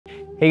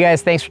Hey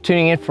guys, thanks for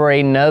tuning in for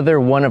another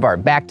one of our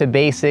Back to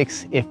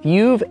Basics. If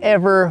you've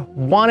ever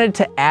wanted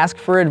to ask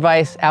for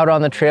advice out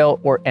on the trail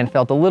and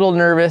felt a little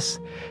nervous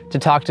to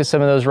talk to some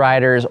of those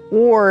riders,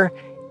 or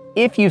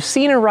if you've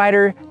seen a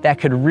rider that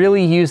could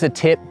really use a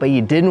tip, but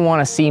you didn't want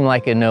to seem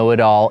like a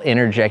know-it-all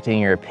interjecting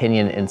your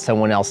opinion in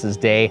someone else's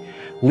day,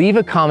 leave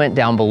a comment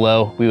down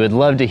below. We would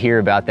love to hear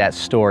about that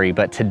story.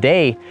 But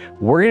today,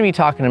 we're going to be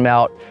talking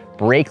about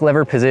brake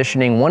lever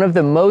positioning, one of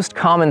the most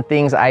common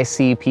things I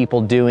see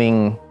people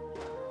doing.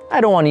 I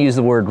don't want to use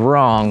the word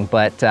wrong,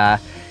 but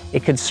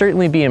it could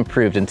certainly be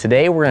improved. And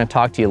today we're going to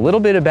talk to you a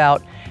little bit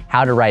about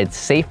how to ride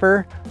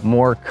safer,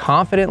 more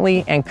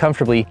confidently and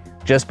comfortably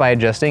just by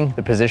adjusting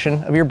the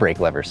position of your brake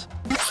levers.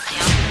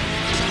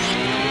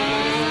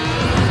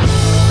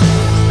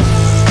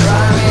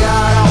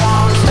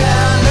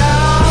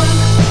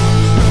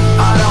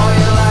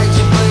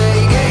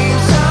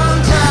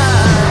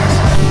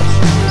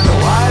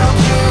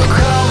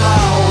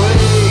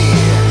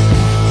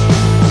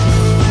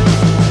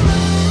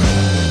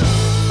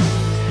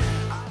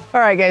 All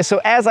right guys, so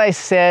as I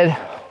said,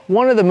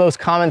 one of the most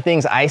common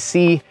things I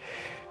see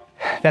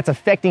that's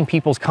affecting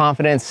people's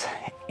confidence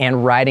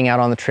and riding out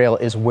on the trail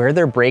is where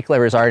their brake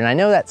levers are. And I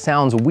know that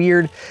sounds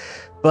weird,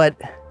 but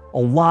a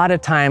lot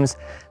of times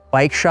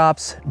bike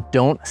shops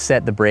don't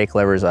set the brake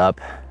levers up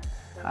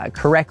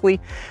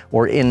correctly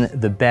or in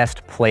the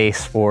best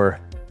place for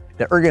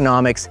the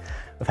ergonomics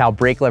of how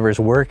brake levers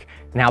work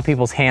and how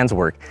people's hands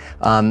work.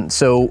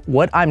 So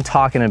what I'm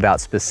talking about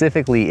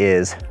specifically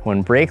is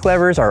when brake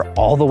levers are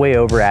all the way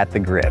over at the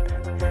grip.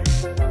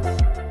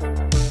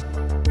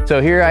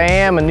 So here I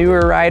am, a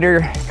newer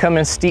rider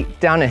coming steep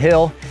down a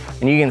hill,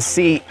 and you can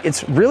see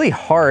it's really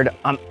hard.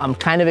 I'm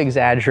kind of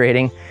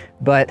exaggerating,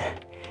 but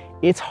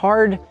it's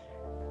hard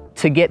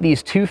to get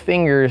these two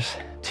fingers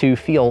to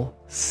feel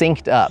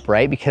synced up,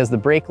 right? Because the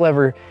brake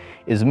lever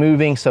is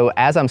moving. So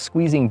as I'm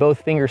squeezing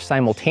both fingers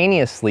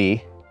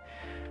simultaneously,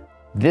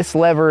 this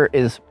lever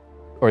is,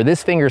 or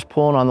this finger's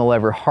pulling on the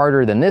lever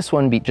harder than this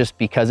one just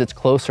because it's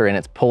closer and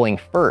it's pulling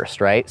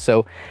first, right?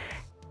 So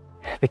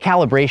the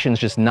calibration's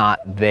just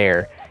not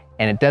there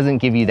and it doesn't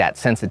give you that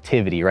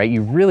sensitivity, right?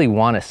 You really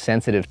want a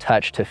sensitive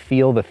touch to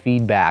feel the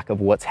feedback of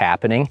what's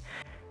happening.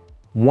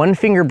 One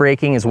finger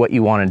braking is what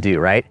you want to do,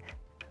 right?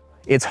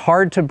 It's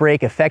hard to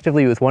brake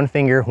effectively with one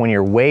finger when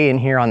you're way in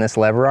here on this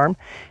lever arm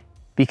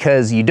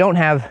because you don't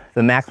have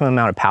the maximum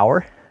amount of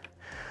power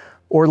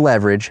or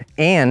leverage,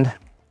 and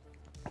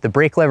the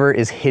brake lever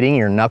is hitting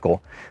your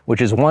knuckle,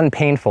 which is one,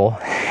 painful,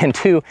 and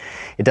two,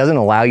 it doesn't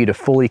allow you to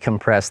fully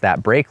compress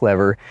that brake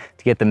lever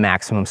to get the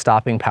maximum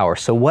stopping power.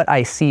 So what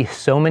I see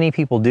so many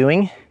people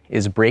doing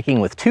is braking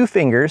with two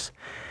fingers.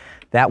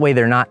 That way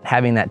they're not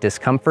having that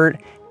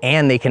discomfort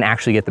and they can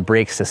actually get the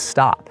brakes to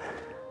stop.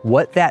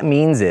 What that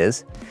means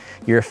is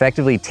you're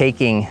effectively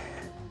taking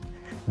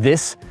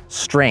this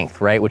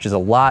strength, right, which is a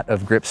lot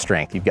of grip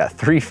strength. You've got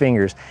three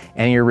fingers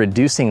and you're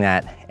reducing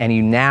that, and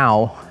you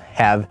now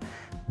have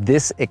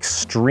this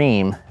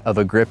extreme of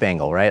a grip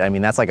angle, right? I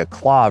mean, that's like a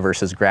claw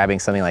versus grabbing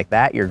something like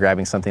that. You're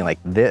grabbing something like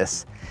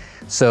this.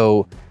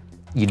 So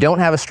you don't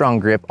have a strong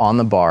grip on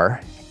the bar,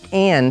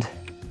 and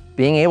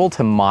being able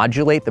to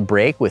modulate the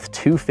brake with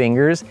two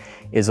fingers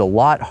is a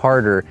lot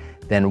harder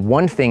than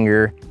one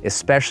finger,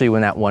 especially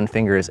when that one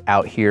finger is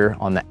out here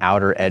on the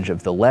outer edge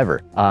of the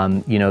lever.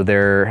 You know,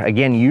 they're,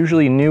 again,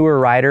 usually newer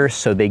riders,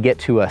 so they get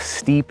to a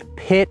steep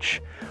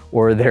pitch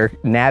or they're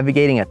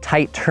navigating a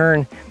tight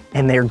turn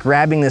and they're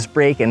grabbing this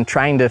brake and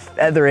trying to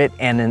feather it,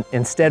 and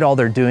instead all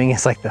they're doing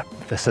is like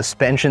the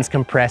suspension's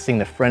compressing,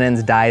 the front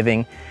end's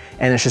diving,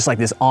 and it's just like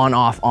this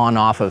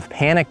on-off of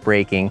panic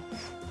braking,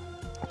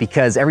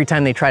 because every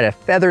time they try to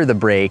feather the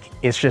brake,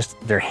 it's just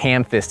they're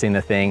ham-fisting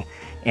the thing,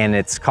 and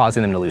it's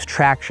causing them to lose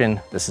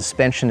traction, the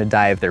suspension to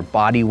dive, their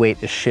body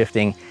weight is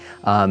shifting,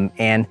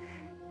 and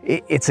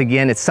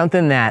it's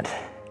something that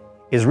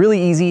is really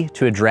easy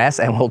to address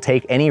and will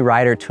take any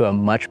rider to a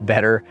much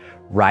better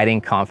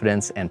riding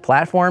confidence and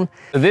platform.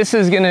 So this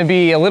is gonna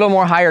be a little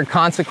more higher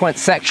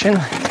consequence section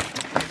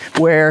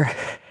where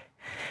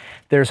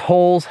there's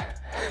holes,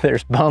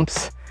 there's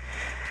bumps.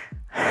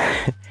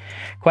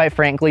 Quite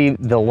frankly,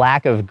 the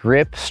lack of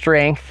grip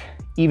strength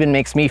even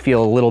makes me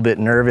feel a little bit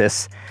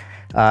nervous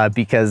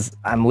because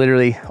I'm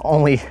literally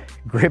only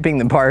gripping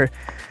the bar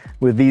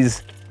with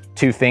these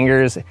two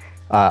fingers.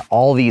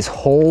 All these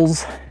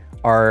holes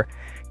are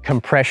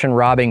compression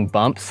robbing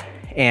bumps,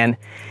 and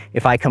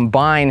if I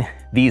combine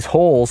these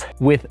holes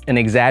with an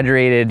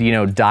exaggerated,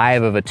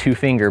 dive of a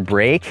two-finger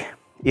brake,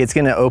 it's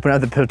gonna open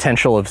up the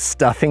potential of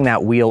stuffing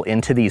that wheel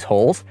into these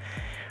holes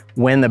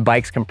when the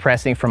bike's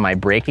compressing from my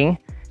braking,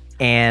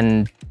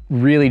 and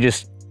really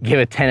just give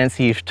a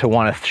tendency to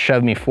want to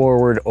shove me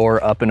forward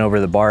or up and over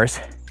the bars.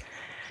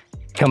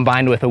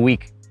 Combined with a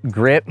weak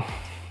grip,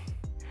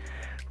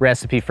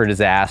 recipe for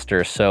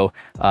disaster. So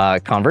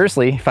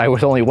conversely, if I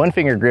was only one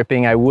finger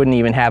gripping, I wouldn't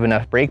even have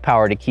enough brake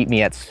power to keep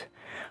me at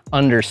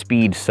under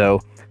speed. So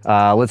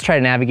let's try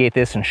to navigate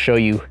this and show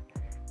you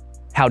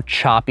how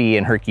choppy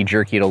and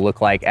herky-jerky it'll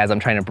look like as I'm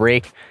trying to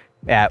brake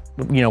at,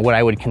 you know, what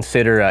I would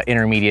consider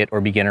intermediate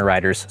or beginner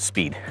rider's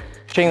speed.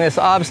 Pushing this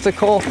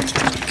obstacle,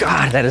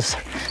 God, that is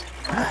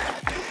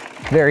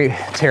very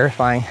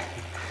terrifying.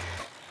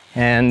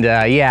 And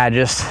yeah,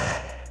 just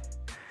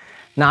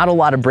not a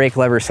lot of brake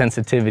lever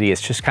sensitivity.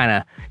 It's just kind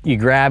of, you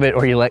grab it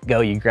or you let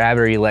go, you grab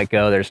it or you let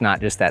go. There's not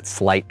just that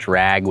slight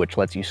drag, which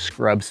lets you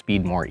scrub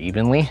speed more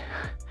evenly.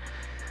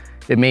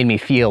 It made me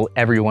feel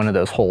every one of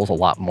those holes a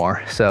lot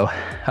more. So,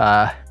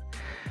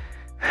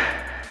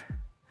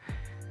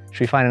 should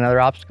we find another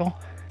obstacle?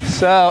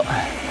 So,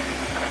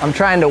 I'm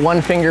trying to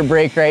one finger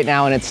brake right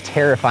now and it's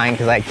terrifying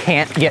because I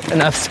can't get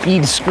enough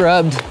speed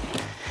scrubbed.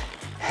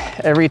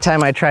 Every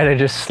time I try to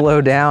just slow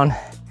down,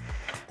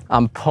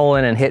 I'm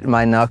pulling and hitting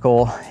my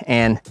knuckle,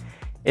 and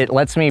it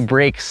lets me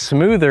brake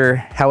smoother.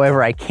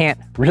 However, I can't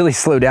really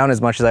slow down as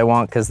much as I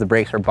want because the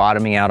brakes are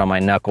bottoming out on my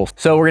knuckles.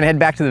 So we're gonna head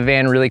back to the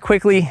van really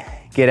quickly,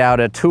 get out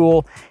a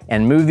tool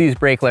and move these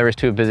brake levers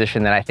to a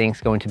position that I think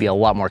is going to be a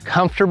lot more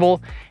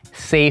comfortable,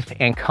 safe,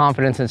 and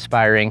confidence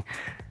inspiring.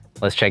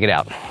 Let's check it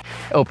out.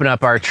 Open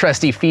up our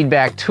trusty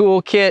feedback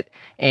toolkit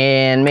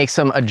and make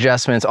some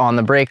adjustments on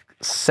the brake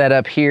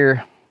setup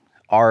here.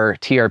 Our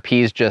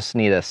TRPs just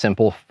need a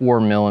simple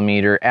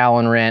 4mm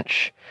Allen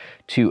wrench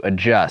to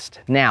adjust.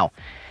 Now,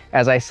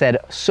 as I said,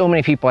 so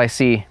many people I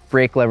see,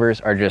 brake levers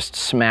are just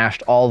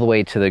smashed all the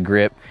way to the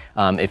grip.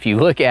 If you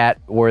look at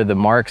where the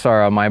marks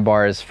are on my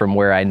bars from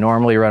where I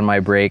normally run my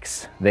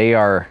brakes, they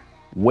are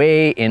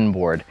way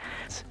inboard.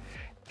 It's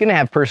gonna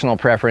have personal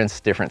preference.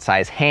 Different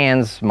size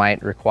hands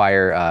might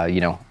require, you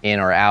know, in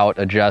or out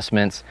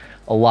adjustments.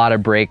 A lot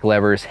of brake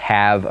levers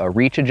have a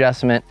reach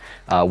adjustment,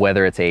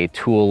 whether it's a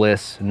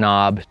toolless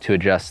knob to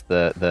adjust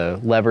the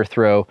lever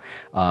throw,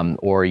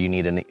 or you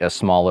need a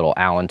small little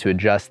Allen to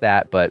adjust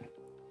that, but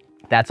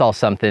that's all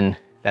something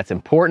that's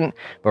important.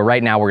 But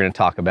right now we're gonna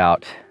talk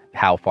about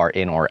how far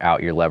in or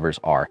out your levers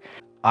are.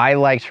 I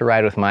like to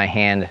ride with my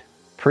hand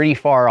pretty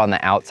far on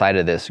the outside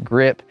of this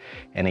grip.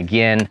 And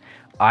again,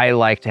 I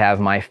like to have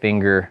my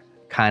finger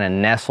kind of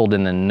nestled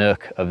in the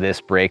nook of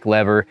this brake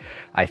lever.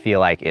 I feel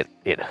like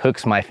it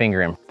hooks my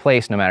finger in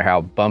place no matter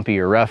how bumpy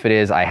or rough it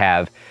is. I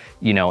have,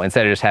 you know,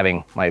 instead of just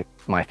having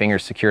my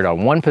fingers secured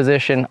on one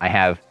position, I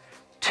have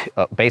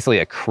basically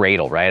a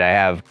cradle, right? I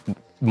have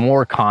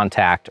more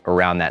contact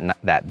around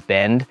that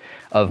bend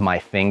of my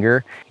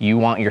finger. You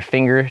want your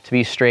finger to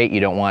be straight. You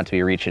don't want it to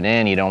be reaching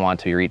in. You don't want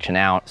it to be reaching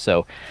out.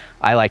 So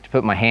I like to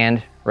put my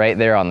hand right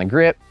there on the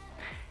grip,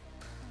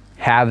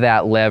 have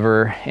that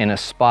lever in a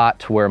spot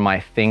to where my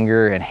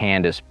finger and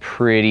hand is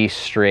pretty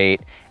straight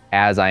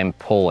as I'm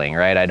pulling,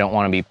 right? I don't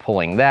want to be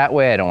pulling that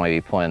way. I don't want to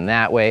be pulling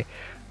that way.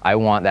 I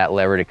want that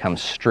lever to come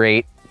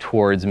straight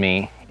towards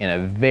me in a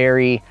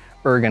very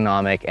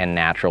ergonomic and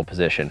natural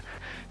position.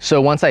 So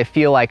once I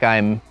feel like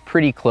I'm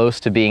pretty close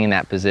to being in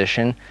that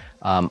position,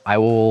 I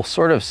will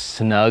sort of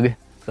snug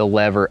the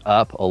lever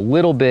up a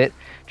little bit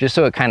just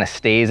so it kind of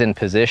stays in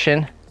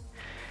position.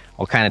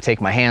 I'll kind of take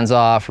my hands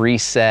off,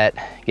 reset,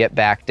 get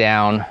back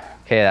down.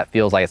 Okay, that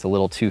feels like it's a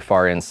little too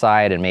far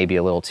inside and maybe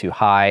a little too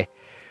high.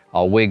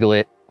 I'll wiggle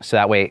it so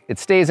that way it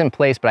stays in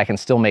place, but I can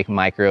still make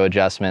micro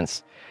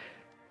adjustments.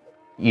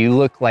 You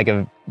look like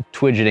a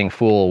twidgeting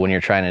fool when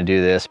you're trying to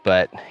do this,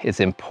 but it's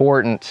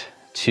important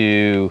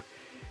to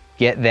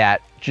get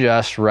that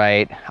just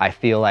right. I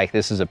feel like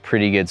this is a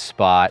pretty good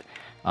spot,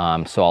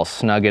 so I'll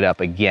snug it up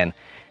again.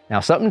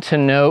 Now, something to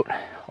note,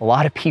 a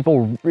lot of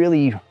people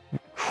really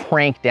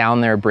crank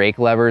down their brake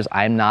levers.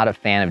 I'm not a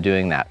fan of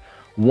doing that.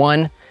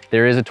 One,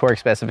 there is a torque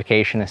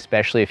specification,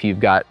 especially if you've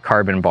got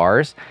carbon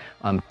bars.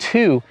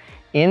 Two,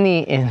 in the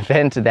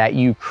event that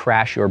you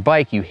crash your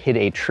bike, you hit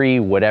a tree,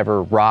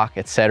 whatever, rock,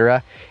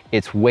 etc.,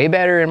 it's way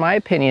better, in my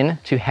opinion,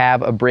 to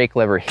have a brake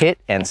lever hit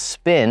and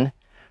spin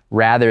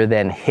rather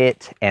than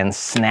hit and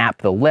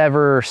snap the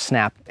lever,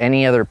 snap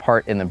any other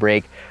part in the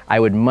brake. I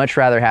would much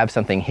rather have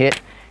something hit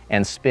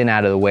and spin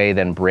out of the way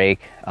than break.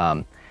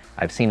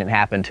 I've seen it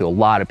happen to a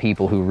lot of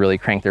people who really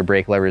crank their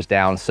brake levers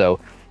down.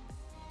 So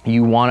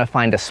you want to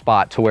find a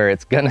spot to where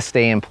it's going to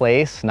stay in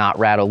place, not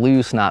rattle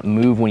loose, not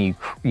move when you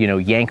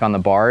yank on the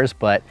bars,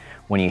 but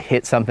when you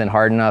hit something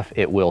hard enough,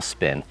 it will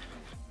spin.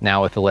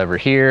 Now with the lever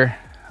here,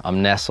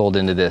 I'm nestled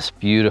into this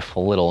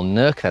beautiful little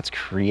nook that's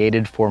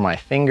created for my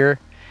finger.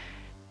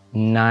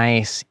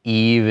 Nice,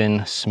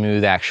 even,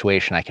 smooth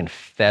actuation. I can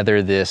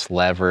feather this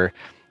lever.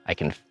 I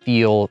can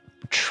feel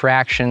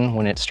traction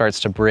when it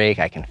starts to brake.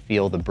 I can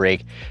feel the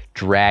brake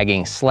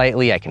dragging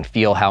slightly. I can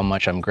feel how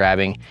much I'm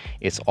grabbing.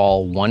 It's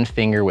all one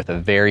finger with a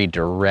very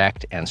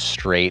direct and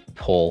straight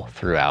pull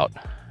throughout.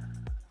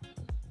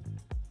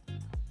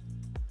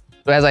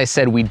 So as I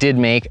said, we did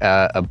make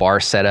a bar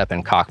setup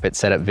and cockpit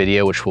setup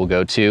video, which we'll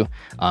go to.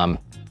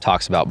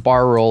 Talks about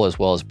bar roll as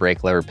well as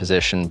brake lever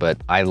position, but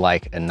I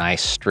like a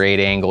nice straight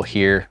angle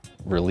here,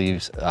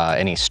 relieves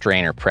any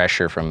strain or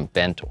pressure from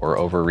bent or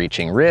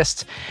overreaching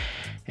wrists.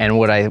 And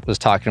what I was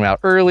talking about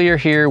earlier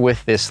here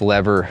with this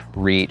lever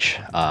reach,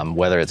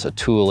 whether it's a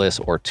toolless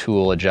or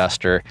tool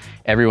adjuster,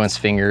 everyone's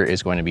finger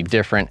is going to be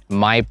different.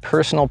 My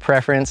personal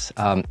preference,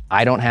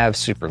 I don't have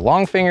super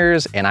long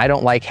fingers and I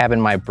don't like having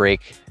my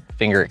brake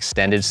finger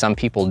extended. Some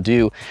people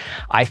do.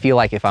 I feel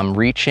like if I'm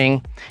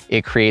reaching,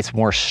 it creates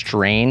more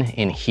strain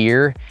in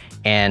here.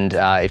 And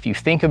if you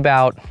think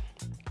about,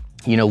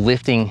 you know,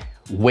 lifting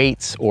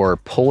weights or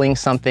pulling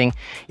something,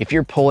 if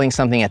you're pulling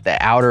something at the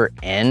outer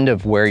end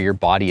of where your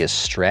body is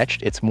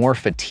stretched, it's more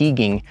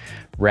fatiguing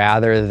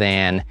rather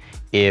than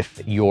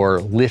if you're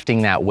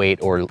lifting that weight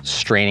or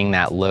straining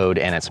that load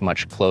and it's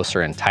much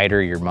closer and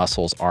tighter, your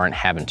muscles aren't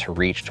having to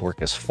reach to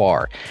work as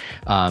far.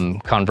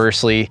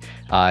 Conversely,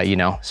 you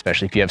know,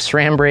 especially if you have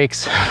SRAM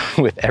brakes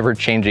with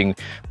ever-changing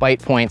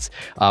bite points,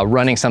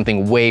 running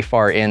something way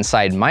far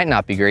inside might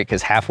not be great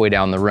because halfway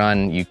down the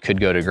run, you could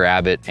go to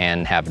grab it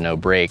and have no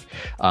brake.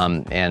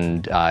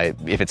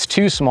 If it's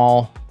too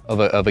small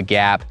of a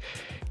gap,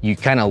 you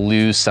kind of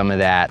lose some of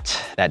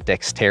that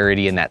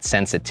dexterity and that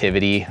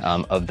sensitivity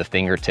of the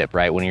fingertip,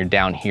 right? When you're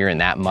down here in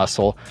that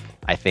muscle,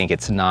 I think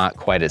it's not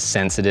quite as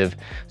sensitive.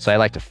 So I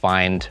like to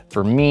find,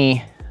 for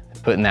me,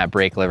 putting that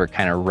brake lever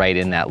kind of right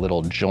in that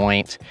little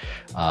joint.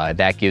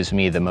 That gives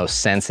me the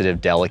most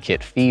sensitive,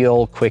 delicate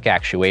feel, quick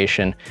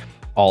actuation.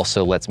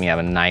 Also lets me have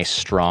a nice,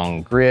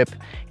 strong grip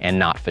and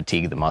not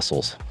fatigue the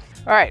muscles.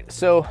 All right,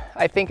 so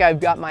I think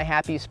I've got my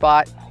happy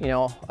spot. You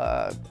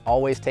know,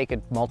 always take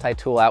a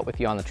multi-tool out with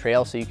you on the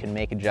trail so you can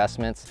make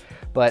adjustments.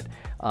 But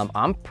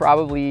I'm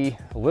probably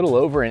a little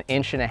over 1.5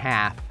 inches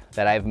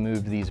that I've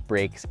moved these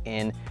brakes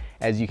in.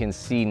 As you can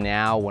see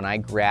now, when I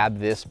grab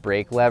this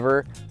brake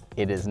lever,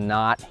 it is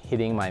not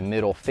hitting my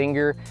middle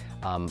finger.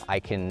 I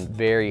can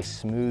very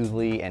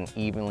smoothly and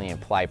evenly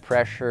apply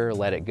pressure,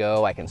 let it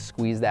go. I can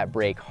squeeze that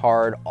brake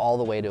hard all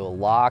the way to a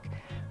lock.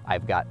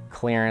 I've got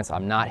clearance,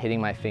 I'm not hitting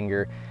my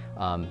finger.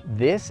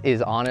 This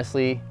is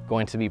honestly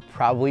going to be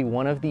probably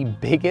one of the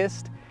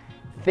biggest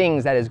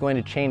things that is going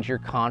to change your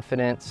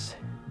confidence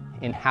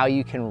in how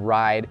you can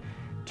ride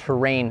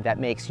terrain that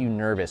makes you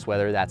nervous,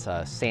 whether that's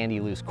a sandy,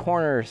 loose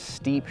corner,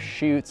 steep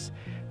chutes,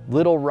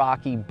 little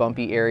rocky,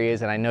 bumpy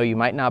areas. And I know you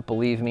might not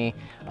believe me,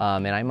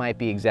 and I might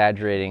be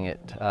exaggerating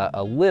it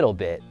a little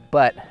bit,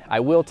 but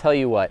I will tell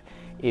you what,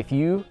 if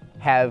you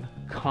have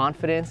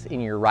confidence in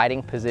your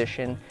riding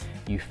position,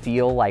 you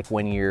feel like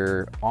when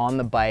you're on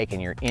the bike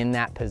and you're in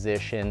that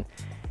position,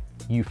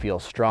 you feel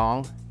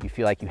strong, you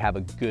feel like you have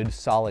a good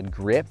solid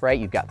grip, right?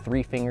 You've got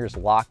 3 fingers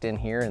locked in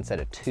here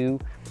instead of 2.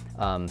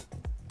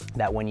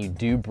 That when you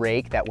do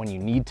brake, that when you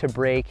need to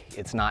brake,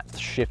 it's not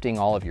shifting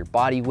all of your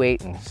body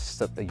weight and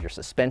your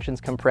suspension's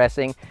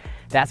compressing.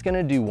 That's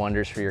gonna do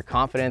wonders for your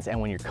confidence, and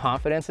when your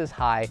confidence is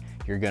high,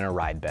 you're gonna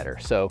ride better.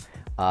 So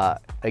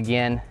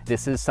again,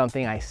 this is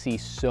something I see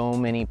so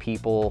many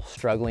people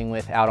struggling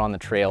with out on the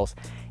trails,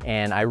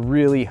 and I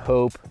really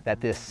hope that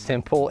this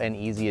simple and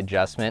easy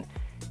adjustment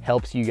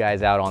helps you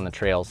guys out on the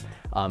trails.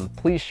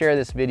 Please share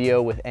this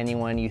video with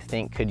anyone you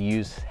think could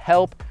use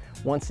help.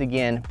 Once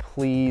again,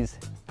 please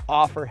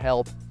offer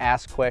help,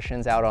 ask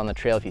questions out on the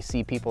trail if you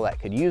see people that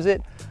could use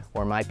it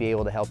or might be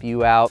able to help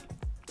you out.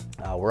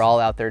 We're all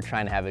out there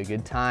trying to have a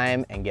good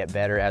time and get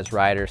better as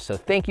riders. So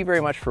thank you very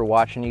much for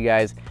watching, you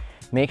guys.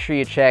 Make sure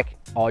you check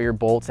all your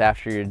bolts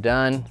after you're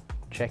done.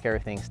 Check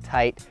everything's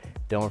tight.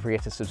 Don't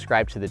forget to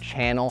subscribe to the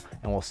channel,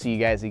 and we'll see you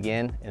guys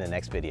again in the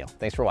next video.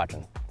 Thanks for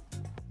watching.